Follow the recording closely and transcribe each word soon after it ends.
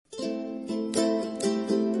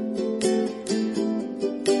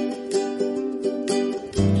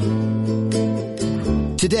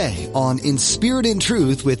today on In Spirit and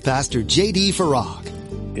Truth with Pastor J.D.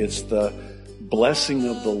 Farag. It's the blessing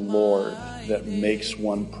of the Lord that makes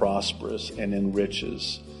one prosperous and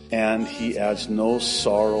enriches, and He adds no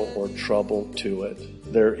sorrow or trouble to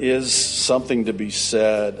it. There is something to be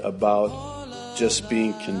said about just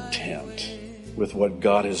being content with what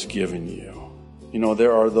God has given you. You know,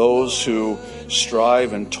 there are those who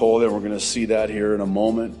strive and toil, and we're going to see that here in a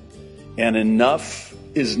moment, and enough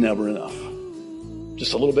is never enough.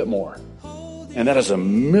 Just a little bit more. And that is a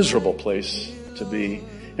miserable place to be.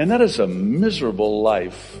 And that is a miserable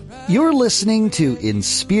life. You're listening to In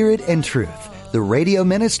Spirit and Truth, the radio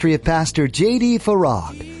ministry of Pastor J.D.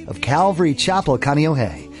 Farag of Calvary Chapel,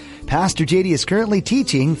 Kaneohe. Pastor J.D. is currently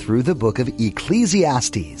teaching through the book of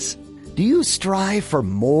Ecclesiastes. Do you strive for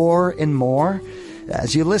more and more?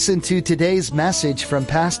 As you listen to today's message from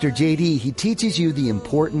Pastor J.D., he teaches you the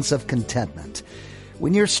importance of contentment.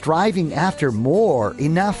 When you're striving after more,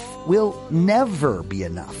 enough will never be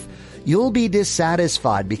enough. You'll be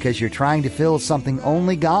dissatisfied because you're trying to fill something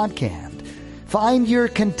only God can. Find your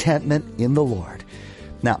contentment in the Lord.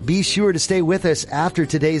 Now, be sure to stay with us after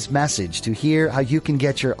today's message to hear how you can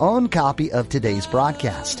get your own copy of today's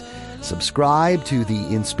broadcast. Subscribe to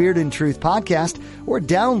the In Spirit and Truth podcast or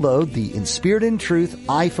download the In Spirit and Truth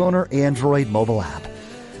iPhone or Android mobile app.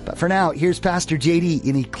 But for now, here's Pastor J.D.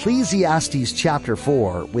 in Ecclesiastes chapter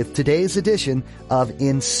 4 with today's edition of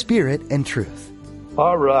In Spirit and Truth.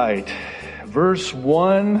 All right, verse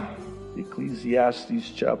 1, Ecclesiastes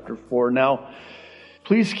chapter 4. Now,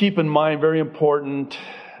 please keep in mind, very important,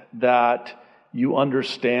 that you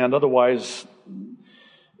understand. Otherwise,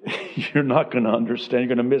 you're not going to understand.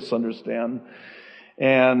 You're going to misunderstand.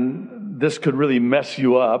 And this could really mess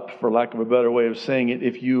you up, for lack of a better way of saying it,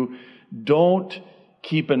 if you don't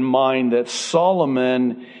keep in mind that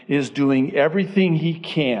Solomon is doing everything he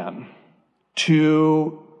can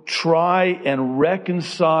to try and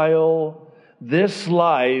reconcile this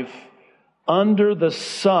life under the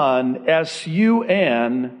sun,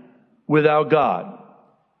 S-U-N, without God.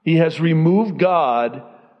 He has removed God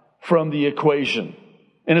from the equation.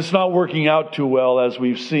 And it's not working out too well, as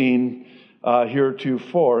we've seen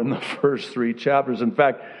heretofore in the first three chapters. In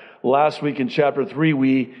fact, last week in chapter 3,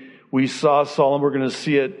 we saw Solomon. We're going to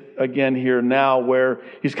see it again here now, where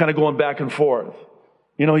he's kind of going back and forth.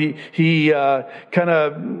 You know, he kind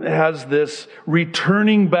of has this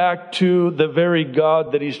returning back to the very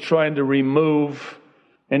God that he's trying to remove.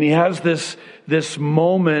 And he has this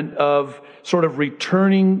moment of sort of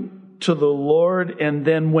returning to the Lord. And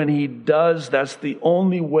then when he does, that's the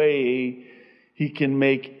only way he can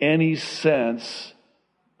make any sense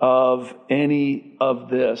of any of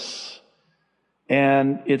this.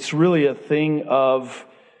 And it's really a thing of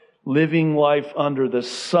living life under the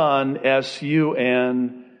sun,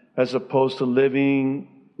 S-U-N, as opposed to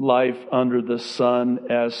living life under the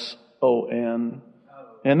sun, S-O-N.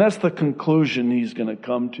 And that's the conclusion he's going to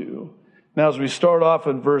come to. Now, as we start off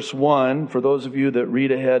in verse 1, for those of you that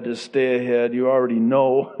read ahead to stay ahead, you already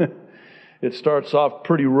know it starts off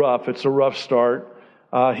pretty rough. It's a rough start.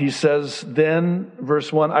 He says, then,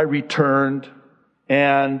 verse 1, I returned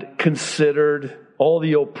and considered all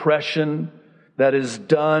the oppression that is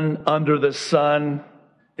done under the sun.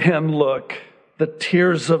 And look, the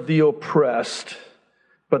tears of the oppressed,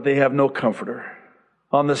 but they have no comforter.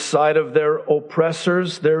 On the side of their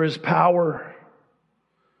oppressors, there is power.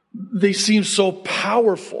 They seem so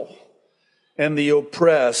powerful, and the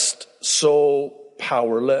oppressed so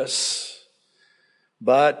powerless.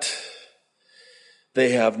 But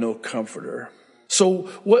they have no comforter. So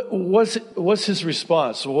what's his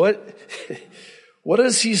response? What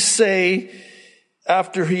does he say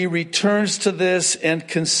after he returns to this and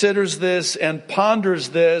considers this and ponders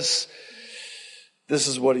this? This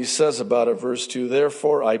is what he says about it, verse 2.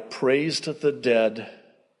 Therefore I praised the dead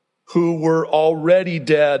who were already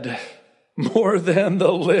dead more than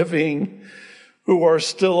the living who are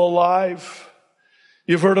still alive.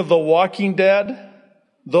 You've heard of the walking dead?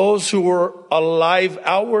 Those who were alive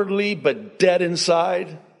outwardly but dead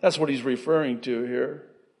inside. That's what he's referring to here.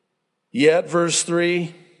 Yet, verse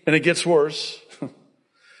 3, and it gets worse.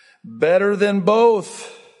 Better than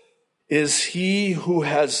both is he who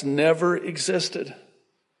has never existed.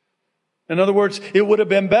 In other words, it would have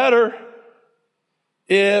been better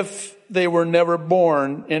if they were never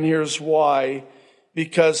born. And here's why.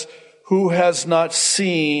 Because who has not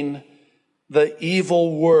seen the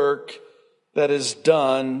evil work that is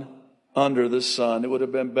done under the sun? It would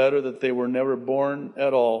have been better that they were never born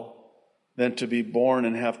at all than to be born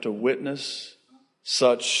and have to witness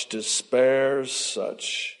such despair,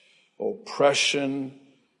 such oppression,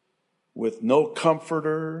 with no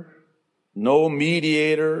comforter, No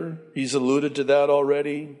mediator. He's alluded to that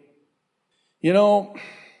already. You know,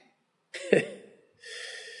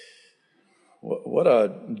 what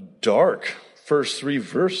a dark first 3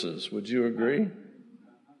 verses. Would you agree?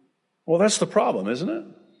 Well, that's the problem,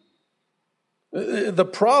 isn't it? The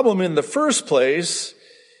problem in the first place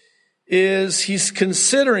is he's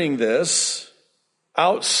considering this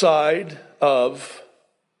outside of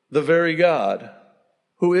the very God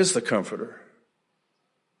who is the Comforter.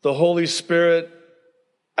 The Holy Spirit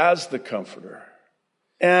as the Comforter.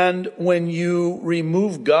 And when you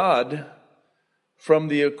remove God from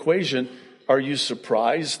the equation, are you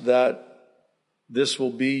surprised that this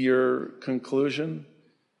will be your conclusion?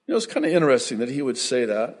 You know, it's kind of interesting that he would say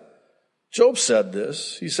that. Job said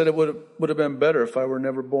this. He said it would have been better if I were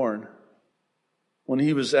never born. When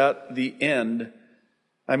he was at the end,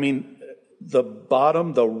 I mean, the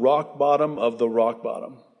bottom, the rock bottom of the rock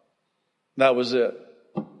bottom. That was it.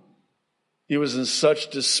 He was in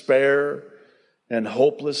such despair and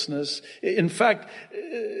hopelessness. In fact,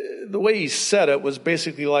 the way he said it was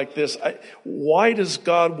basically like this. Why does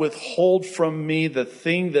God withhold from me the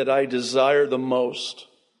thing that I desire the most?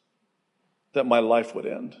 That my life would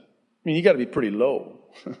end. I mean, you got to be pretty low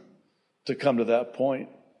to come to that point.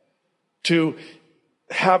 To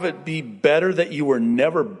have it be better that you were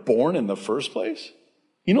never born in the first place?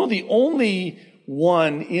 You know, the only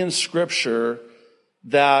one in Scripture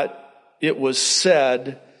that it was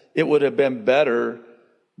said it would have been better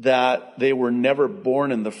that they were never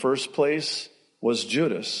born in the first place was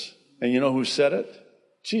Judas. And you know who said it?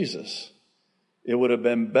 Jesus. It would have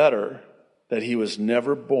been better that he was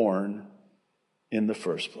never born in the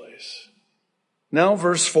first place. Now,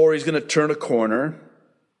 verse 4, he's going to turn a corner.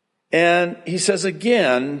 And he says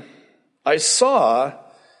again, I saw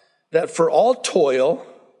that for all toil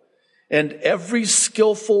and every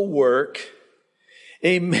skillful work,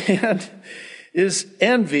 a man is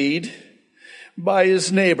envied by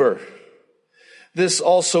his neighbor. This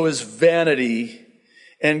also is vanity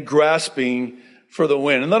and grasping for the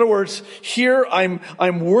wind. In other words, here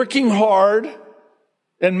I'm working hard,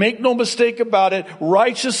 and make no mistake about it,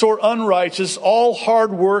 righteous or unrighteous, all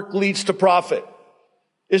hard work leads to profit.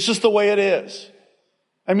 It's just the way it is.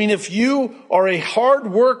 I mean, if you are a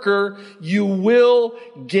hard worker, you will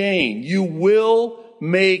gain. You will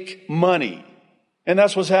make money. And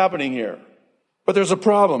that's what's happening here. But there's a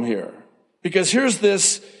problem here. Because here's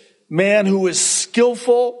this man who is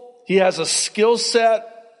skillful. He has a skill set.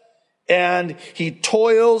 And he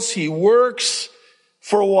toils. He works.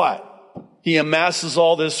 For what? He amasses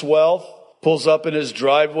all this wealth. Pulls up in his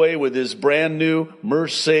driveway with his brand new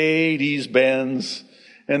Mercedes-Benz.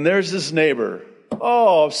 And there's his neighbor.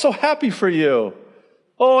 Oh, I'm so happy for you.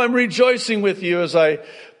 Oh, I'm rejoicing with you as I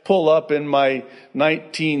pull up in my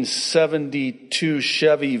 1972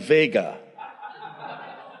 Chevy Vega.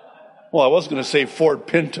 Well, I was going to say Ford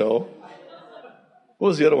Pinto. What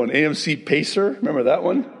was the other one? AMC Pacer? Remember that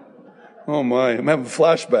one? Oh my, I'm having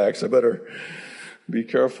flashbacks. I better be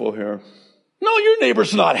careful here. No, your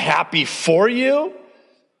neighbor's not happy for you.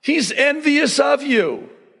 He's envious of you.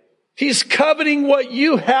 He's coveting what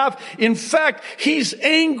you have. In fact, he's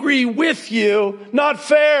angry with you. Not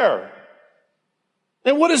fair.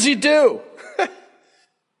 And what does he do?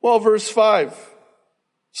 Well, verse 5,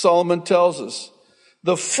 Solomon tells us,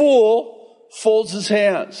 the fool folds his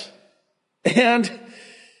hands and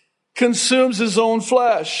consumes his own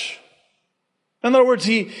flesh. In other words,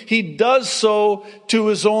 he does so to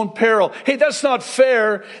his own peril. Hey, that's not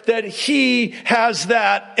fair that he has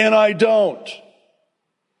that and I don't.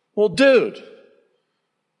 Well, dude,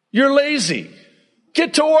 you're lazy.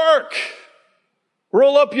 Get to work.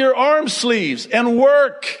 Roll up your arm sleeves and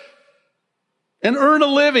work and earn a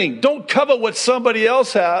living. Don't covet what somebody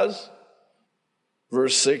else has.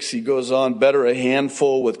 Verse 6, he goes on, better a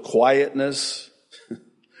handful with quietness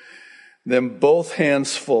than both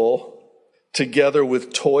hands full together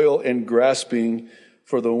with toil and grasping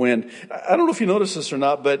for the wind. I don't know if you notice this or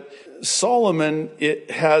not, but Solomon,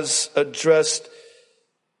 it has addressed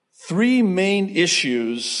 3 main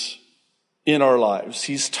issues in our lives.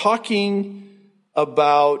 He's talking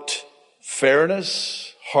about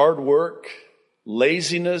fairness, hard work,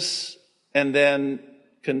 laziness, and then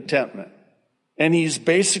contentment. And he's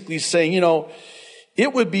basically saying, you know,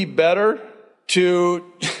 it would be better to,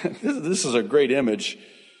 this is a great image,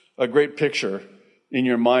 a great picture in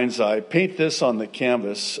your mind's eye. Paint this on the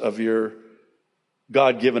canvas of your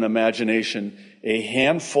God-given imagination, a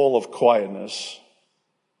handful of quietness.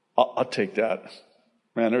 I'll take that.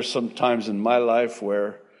 Man, there's some times in my life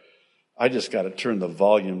where I just got to turn the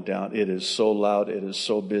volume down. It is so loud. It is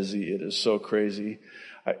so busy. It is so crazy.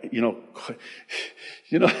 You know,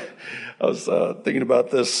 I was thinking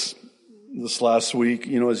about this last week.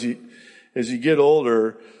 You know, as you get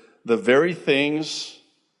older, the very things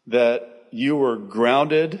that you were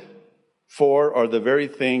grounded for are the very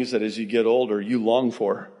things that as you get older, you long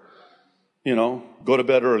for. You know, go to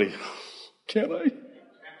bed early. Can't I?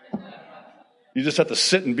 You just have to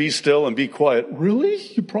sit and be still and be quiet. Really?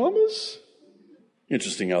 You promise?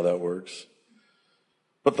 Interesting how that works.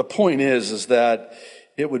 But the point is that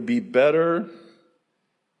it would be better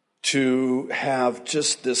to have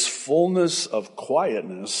just this fullness of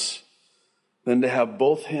quietness than to have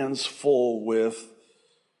both hands full with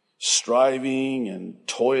striving and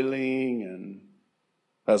toiling. And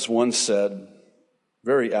as one said,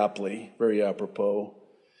 very aptly, very apropos,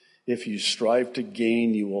 if you strive to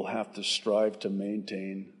gain, you will have to strive to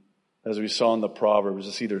maintain. As we saw in the Proverbs,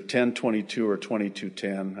 it's either 10:22 or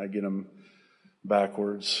 22:10. I get them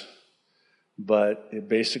backwards. But it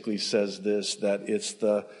basically says this, that it's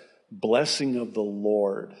the blessing of the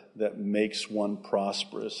Lord that makes one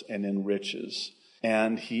prosperous and enriches,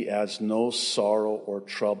 and he adds no sorrow or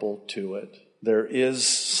trouble to it. There is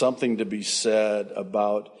something to be said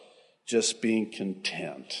about just being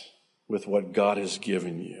content with what God has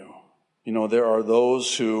given you. You know, there are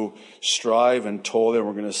those who strive and toil, and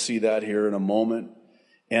we're going to see that here in a moment,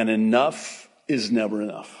 and enough is never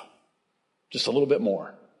enough. Just a little bit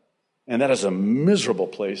more. And that is a miserable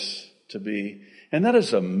place to be. And that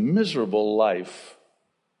is a miserable life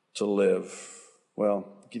to live.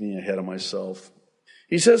 Well, getting ahead of myself.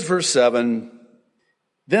 He says, verse 7,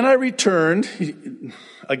 then I returned,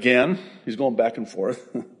 again, he's going back and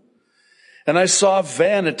forth, and I saw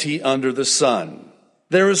vanity under the sun.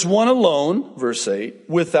 There is one alone, verse 8,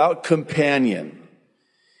 without companion.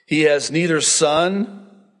 He has neither son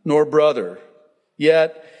nor brother,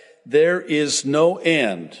 yet there is no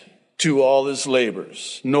end to all his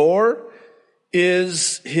labors, nor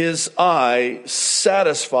is his eye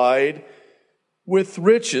satisfied with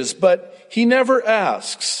riches. But he never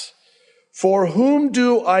asks, for whom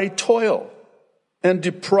do I toil and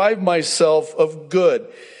deprive myself of good?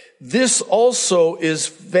 This also is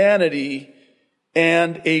vanity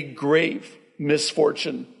and a grave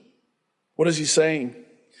misfortune. What is he saying?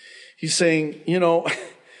 He's saying, you know,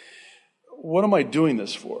 what am I doing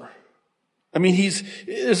this for? I mean,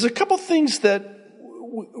 there's a couple things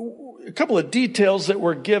a couple of details that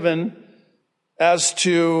were given as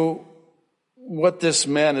to what this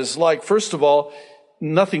man is like. First of all,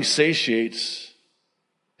 nothing satiates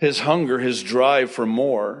his hunger, his drive for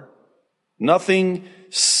more. Nothing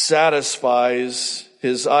satisfies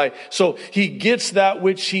his eye. So he gets that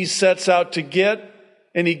which he sets out to get,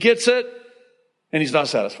 and he gets it, and he's not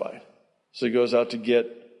satisfied. So he goes out to get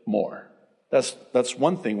more. That's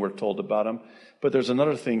one thing we're told about him. But there's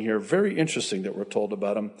another thing here, very interesting, that we're told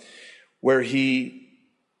about him, where he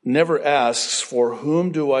never asks, for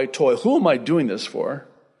whom do I toil? Who am I doing this for?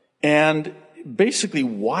 And basically,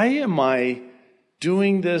 why am I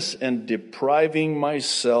doing this and depriving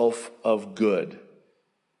myself of good?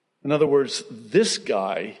 In other words, this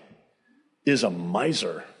guy is a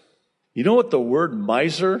miser. You know what the word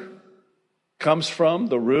miser comes from?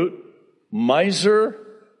 The root? Miser,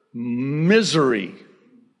 misery.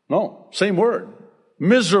 No, same word.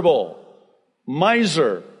 Miserable,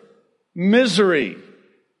 miser, misery.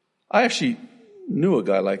 I actually knew a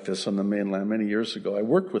guy like this on the mainland many years ago. I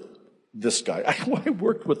worked with this guy. I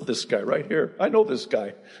worked with this guy right here. I know this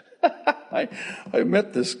guy. I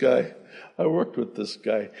met this guy. I worked with this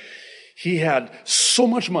guy. He had so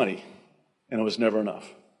much money, and it was never enough.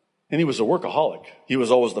 And he was a workaholic. He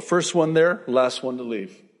was always the first one there, last one to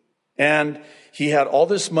leave. And he had all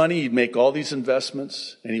this money, he'd make all these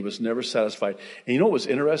investments, and he was never satisfied. And you know what was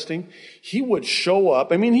interesting? He would show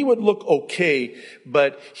up, I mean, he would look okay,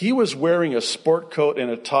 but he was wearing a sport coat and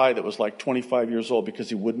a tie that was like 25 years old because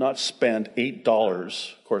he would not spend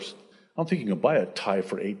 $8. Of course, I don't think you can buy a tie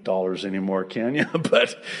for $8 anymore, can you?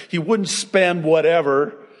 But he wouldn't spend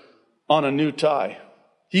whatever on a new tie.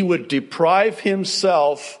 He would deprive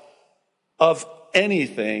himself of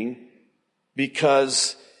anything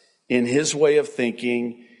because in his way of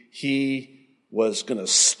thinking, he was going to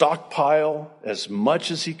stockpile as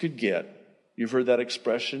much as he could get. You've heard that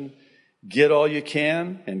expression? Get all you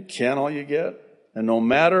can and can all you get. And no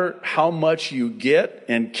matter how much you get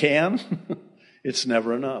and can, it's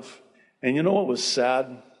never enough. And you know what was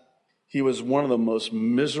sad? He was one of the most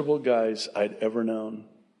miserable guys I'd ever known.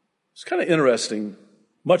 It's kind of interesting.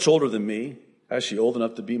 Much older than me, actually old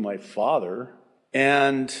enough to be my father.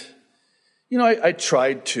 And you know, I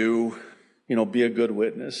tried to, be a good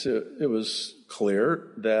witness. It was clear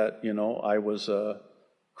that, I was a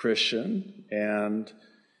Christian and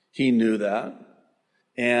He knew that.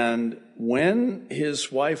 And when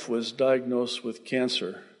his wife was diagnosed with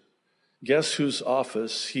cancer, guess whose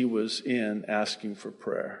office he was in asking for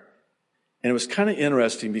prayer? And it was kind of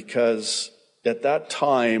interesting because at that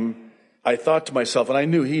time, I thought to myself, and I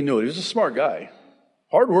knew he knew it. He was a smart guy.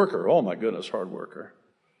 Hard worker. Oh my goodness, hard worker.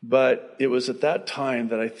 But it was at that time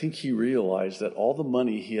that I think he realized that all the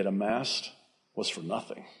money he had amassed was for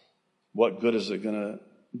nothing. What good is it going to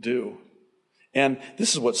do? And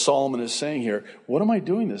this is what Solomon is saying here. What am I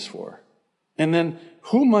doing this for? And then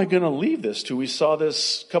who am I going to leave this to? We saw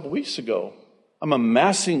this a couple weeks ago. I'm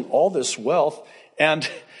amassing all this wealth and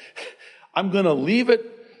I'm going to leave it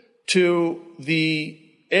to the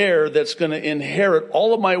heir that's going to inherit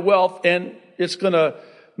all of my wealth, and it's going to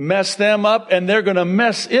mess them up and they're going to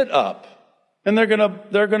mess it up. And they're going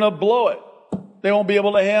to blow it. They won't be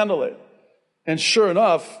able to handle it. And sure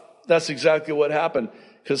enough, that's exactly what happened.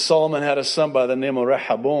 Because Solomon had a son by the name of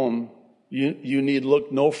Rehoboam. You need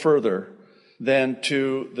look no further than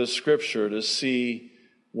to the scripture to see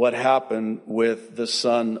what happened with the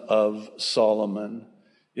son of Solomon.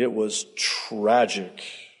 It was tragic.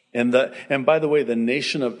 And by the way, the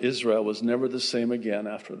nation of Israel was never the same again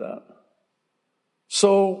after that.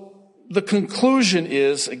 So the conclusion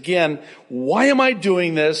is, again, why am I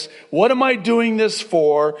doing this? What am I doing this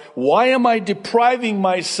for? Why am I depriving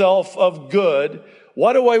myself of good?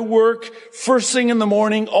 Why do I work first thing in the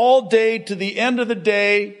morning, all day to the end of the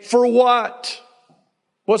day? For what?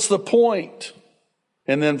 What's the point?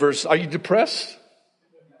 And then are you depressed?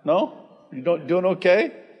 No? You doing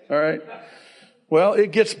okay? All right. Well,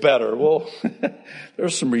 it gets better. Well,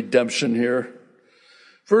 there's some redemption here.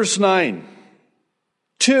 Verse 9.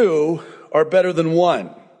 2 are better than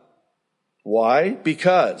 1. Why?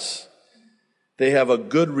 Because they have a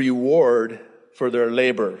good reward for their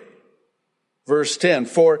labor. Verse 10,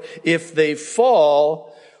 for if they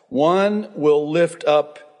fall, one will lift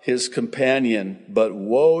up his companion, but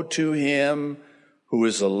woe to him who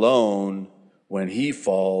is alone when he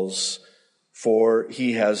falls, for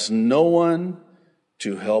he has no one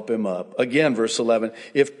to help him up. Again, verse 11,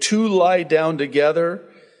 if 2 lie down together,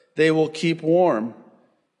 they will keep warm,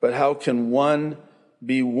 but how can one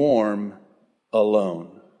be warm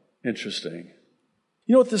alone? Interesting.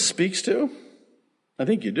 You know what this speaks to? I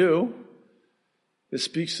think you do. It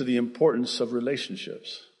speaks to the importance of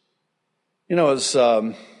relationships. You know, as I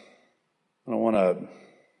don't want to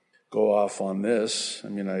go off on this. I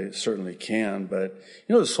mean, I certainly can, but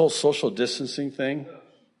you know this whole social distancing thing?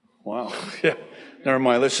 Wow. Yeah. Never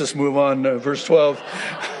mind. Let's just move on to verse 12.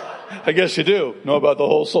 I guess you do know about the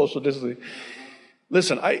whole social distancing.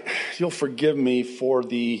 Listen, you'll forgive me for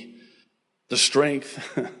the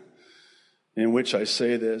strength in which I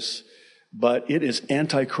say this, but it is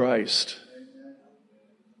antichrist.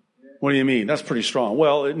 What do you mean? That's pretty strong.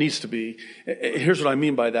 Well, it needs to be. Here's what I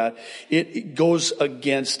mean by that. It goes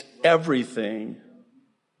against everything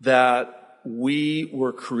that we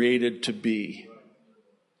were created to be.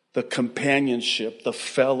 The companionship, the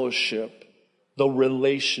fellowship, the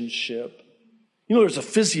relationship. You know, there's a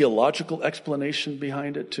physiological explanation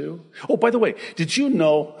behind it too. Oh, by the way, did you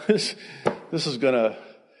know, this is gonna,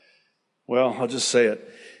 well, I'll just say it.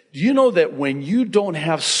 Do you know that when you don't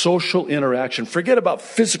have social interaction, forget about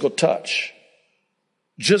physical touch,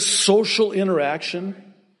 just social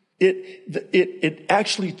interaction, it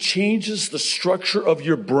actually changes the structure of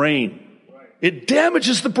your brain. It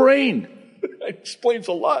damages the brain. It explains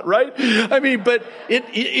a lot, right? I mean, but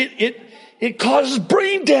it causes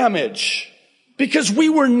brain damage because we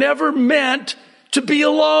were never meant to be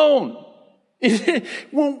alone.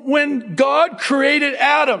 When God created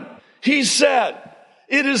Adam, he said,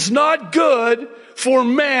 it is not good for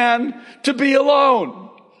man to be alone.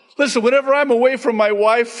 Listen, whenever I'm away from my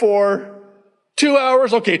wife for 2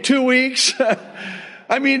 hours, 2 weeks,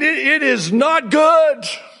 I mean, it is not good.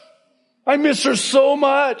 I miss her so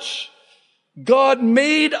much. God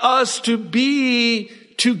made us to be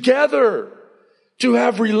together, to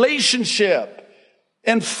have relationship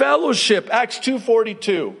and fellowship. Acts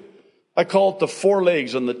 2:42. I call it the 4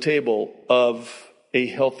 legs on the table of a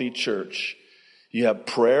healthy church. You have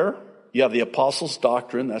prayer, you have the apostles'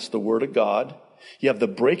 doctrine, that's the word of God. You have the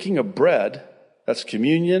breaking of bread, that's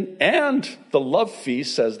communion, and the love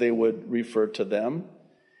feast, as they would refer to them.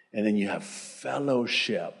 And then you have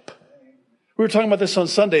fellowship. We were talking about this on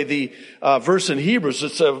Sunday, the verse in Hebrews.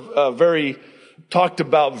 It's a very talked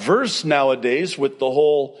about verse nowadays with the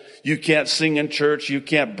whole, you can't sing in church, you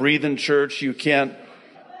can't breathe in church, you can't.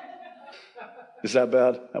 Is that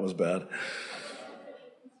bad? That was bad.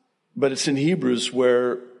 But it's in Hebrews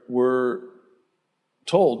where we're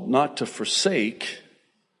told not to forsake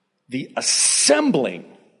the assembling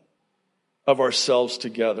of ourselves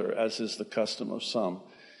together, as is the custom of some.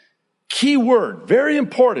 Key word, very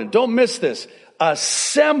important, don't miss this,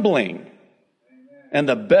 assembling. And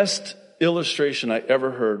the best illustration I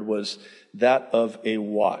ever heard was that of a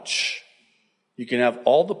watch. You can have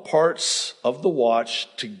all the parts of the watch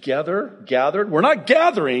together, gathered. We're not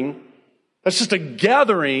gathering. That's just a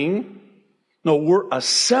gathering. No, we're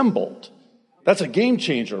assembled. That's a game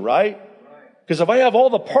changer, right? Because if I have all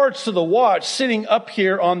the parts to the watch sitting up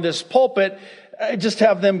here on this pulpit, I just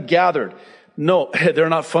have them gathered. No, they're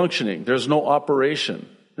not functioning. There's no operation.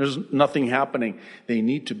 There's nothing happening. They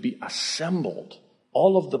need to be assembled.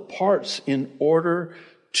 All of the parts in order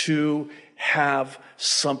to have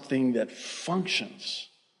something that functions.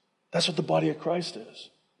 That's what the body of Christ is.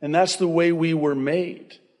 And that's the way we were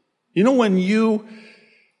made. You know, when you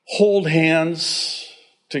hold hands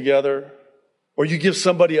together or you give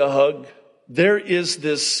somebody a hug, there is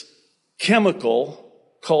this chemical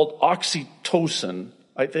called oxytocin.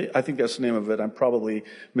 I think that's the name of it. I'm probably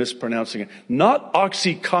mispronouncing it. Not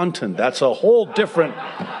OxyContin. That's a whole different...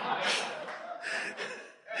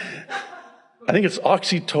 I think it's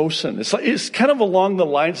oxytocin. It's kind of along the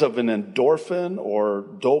lines of an endorphin or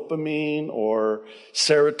dopamine or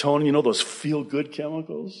serotonin, you know, those feel-good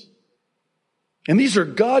chemicals. And these are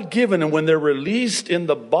God-given, and when they're released in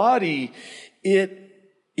the body,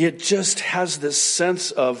 it just has this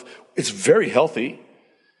sense of, it's very healthy.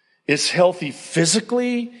 It's healthy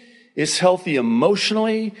physically, it's healthy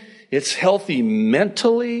emotionally, it's healthy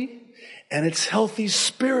mentally, and it's healthy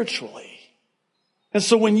spiritually. And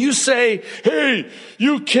so when you say, hey,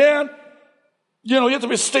 you can't, you have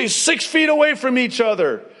to stay 6 feet away from each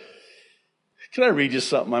other. Can I read you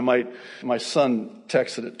something? My son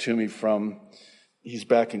texted it to me he's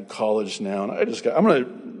back in college now. And I'm going to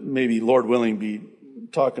maybe, Lord willing, be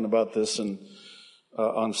talking about this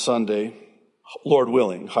on Sunday. Lord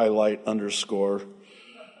willing, highlight, underscore,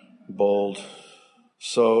 bold.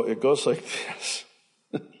 So it goes like this.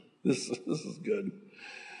 This is good.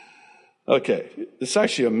 Okay, it's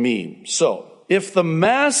actually a meme. So, if the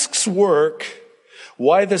masks work,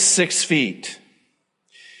 why the 6 feet?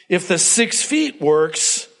 If the 6 feet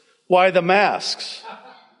works, why the masks?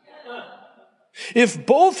 If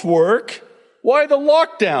both work, why the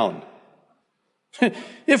lockdown?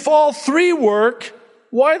 If all three work,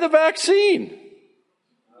 why the vaccine?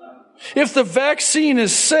 If the vaccine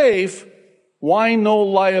is safe, why no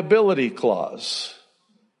liability clause?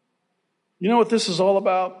 You know what this is all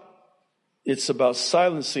about? It's about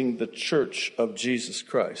silencing the church of Jesus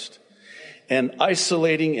Christ and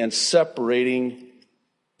isolating and separating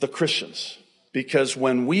the Christians. Because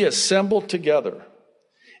when we assemble together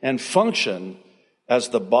and function as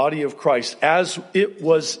the body of Christ, as it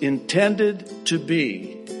was intended to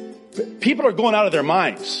be, people are going out of their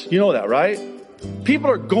minds. You know that, right? People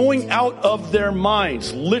are going out of their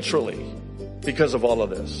minds, literally, because of all of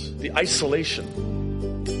this. The isolation.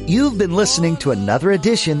 You've been listening to another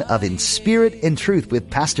edition of In Spirit and Truth with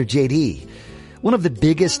Pastor JD. One of the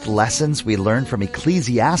biggest lessons we learn from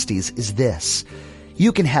Ecclesiastes is this.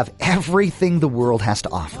 You can have everything the world has to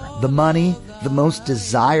offer. The money, the most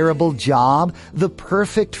desirable job, the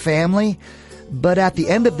perfect family. But at the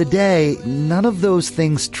end of the day, none of those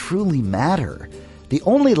things truly matter. The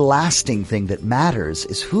only lasting thing that matters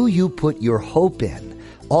is who you put your hope in.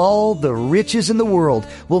 All the riches in the world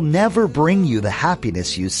will never bring you the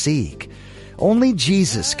happiness you seek. Only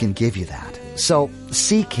Jesus can give you that. So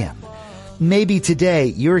seek Him. Maybe today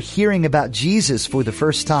you're hearing about Jesus for the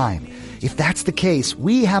first time. If that's the case,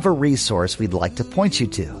 we have a resource we'd like to point you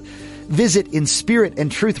to. Visit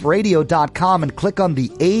inspiritandtruthradio.com and click on the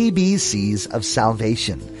ABCs of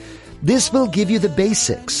salvation. This will give you the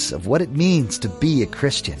basics of what it means to be a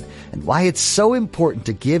Christian and why it's so important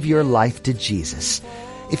to give your life to Jesus.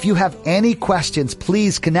 If you have any questions,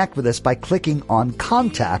 please connect with us by clicking on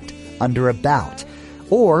Contact under About.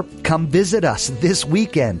 Or come visit us this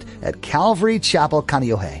weekend at Calvary Chapel,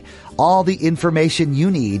 Kaneohe. All the information you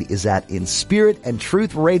need is at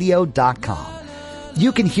inspiritandtruthradio.com.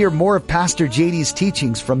 You can hear more of Pastor JD's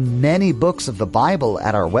teachings from many books of the Bible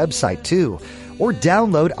at our website too, or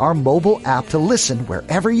download our mobile app to listen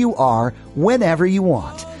wherever you are, whenever you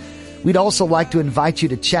want. We'd also like to invite you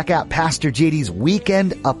to check out Pastor JD's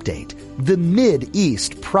Weekend Update, the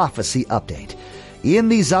Mid-East Prophecy Update. In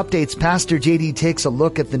these updates, Pastor JD takes a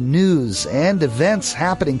look at the news and events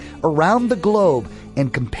happening around the globe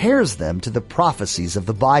and compares them to the prophecies of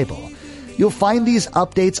the Bible. You'll find these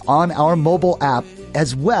updates on our mobile app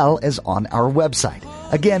as well as on our website.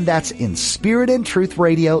 Again, that's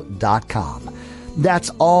inspiritandtruthradio.com. That's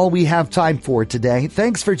all we have time for today.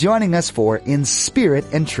 Thanks for joining us for In Spirit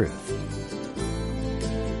and Truth.